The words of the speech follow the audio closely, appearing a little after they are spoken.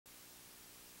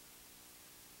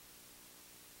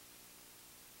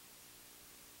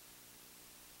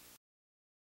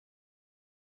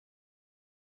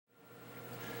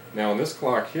Now in this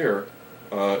clock here,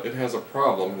 it has a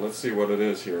problem. Let's see what it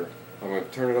is here. I'm going to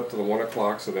turn it up to the 1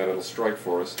 o'clock so that it'll strike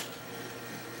for us.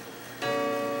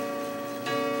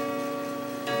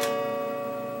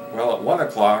 Well, at 1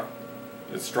 o'clock,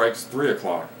 it strikes 3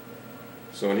 o'clock.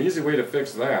 So an easy way to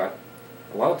fix that,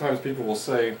 a lot of times people will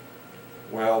say,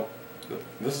 well,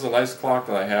 this is a nice clock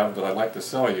that I have that I'd like to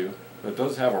sell you, but it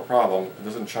does have a problem. It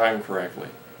doesn't chime correctly.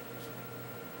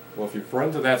 Well, if you run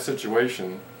into that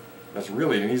situation, that's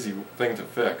really an easy thing to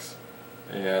fix.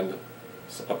 And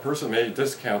a person may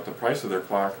discount the price of their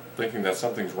clock thinking that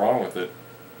something's wrong with it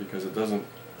because it doesn't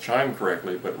chime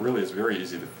correctly, but really it's very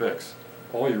easy to fix.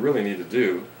 All you really need to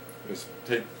do is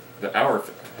take the hour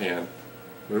hand,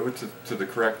 move it to the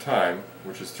correct time,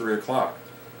 which is 3 o'clock.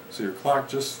 So your clock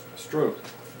just struck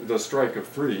the strike of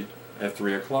 3 at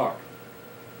 3 o'clock.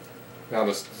 Now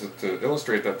to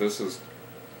illustrate that this is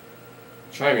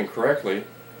chiming correctly,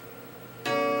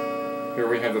 here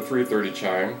we have the 3:30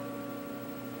 chime.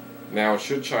 Now it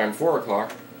should chime 4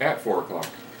 o'clock at 4 o'clock.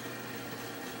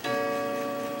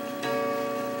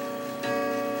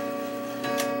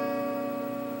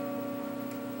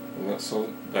 So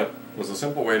that was a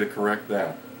simple way to correct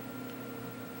that.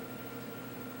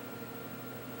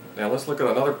 Now let's look at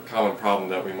another common problem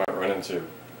that we might run into.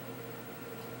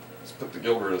 Let's put the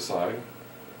Gilbert aside.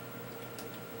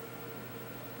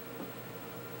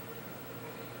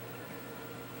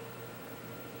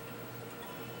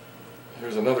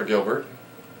 Here's another Gilbert.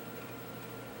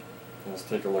 Let's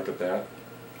take a look at that.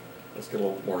 Let's get a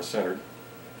little more centered.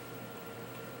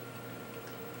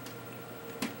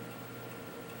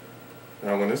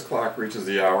 Now when this clock reaches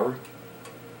the hour,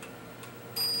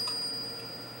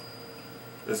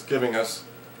 it's giving us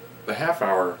the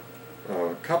half-hour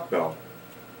cup bell.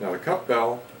 Now the cup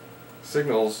bell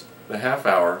signals the half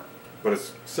hour, but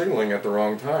it's signaling at the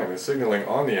wrong time. It's signaling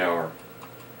on the hour.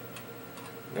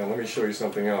 Now let me show you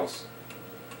something else.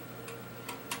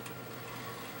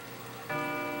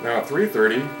 Now at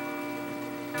 3:30,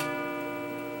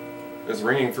 it's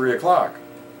ringing 3 o'clock.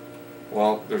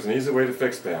 Well, there's an easy way to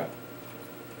fix that.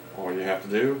 All you have to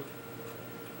do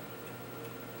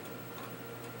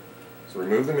is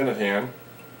remove the minute hand,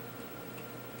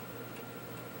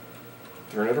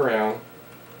 turn it around,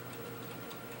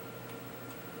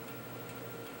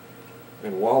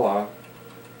 and voila,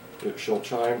 it shall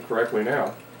chime correctly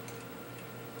now.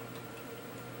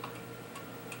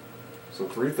 So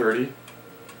 3:30,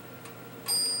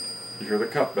 you hear the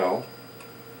cup bell.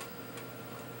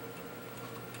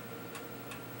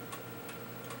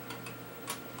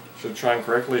 Should chime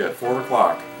correctly at 4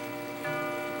 o'clock.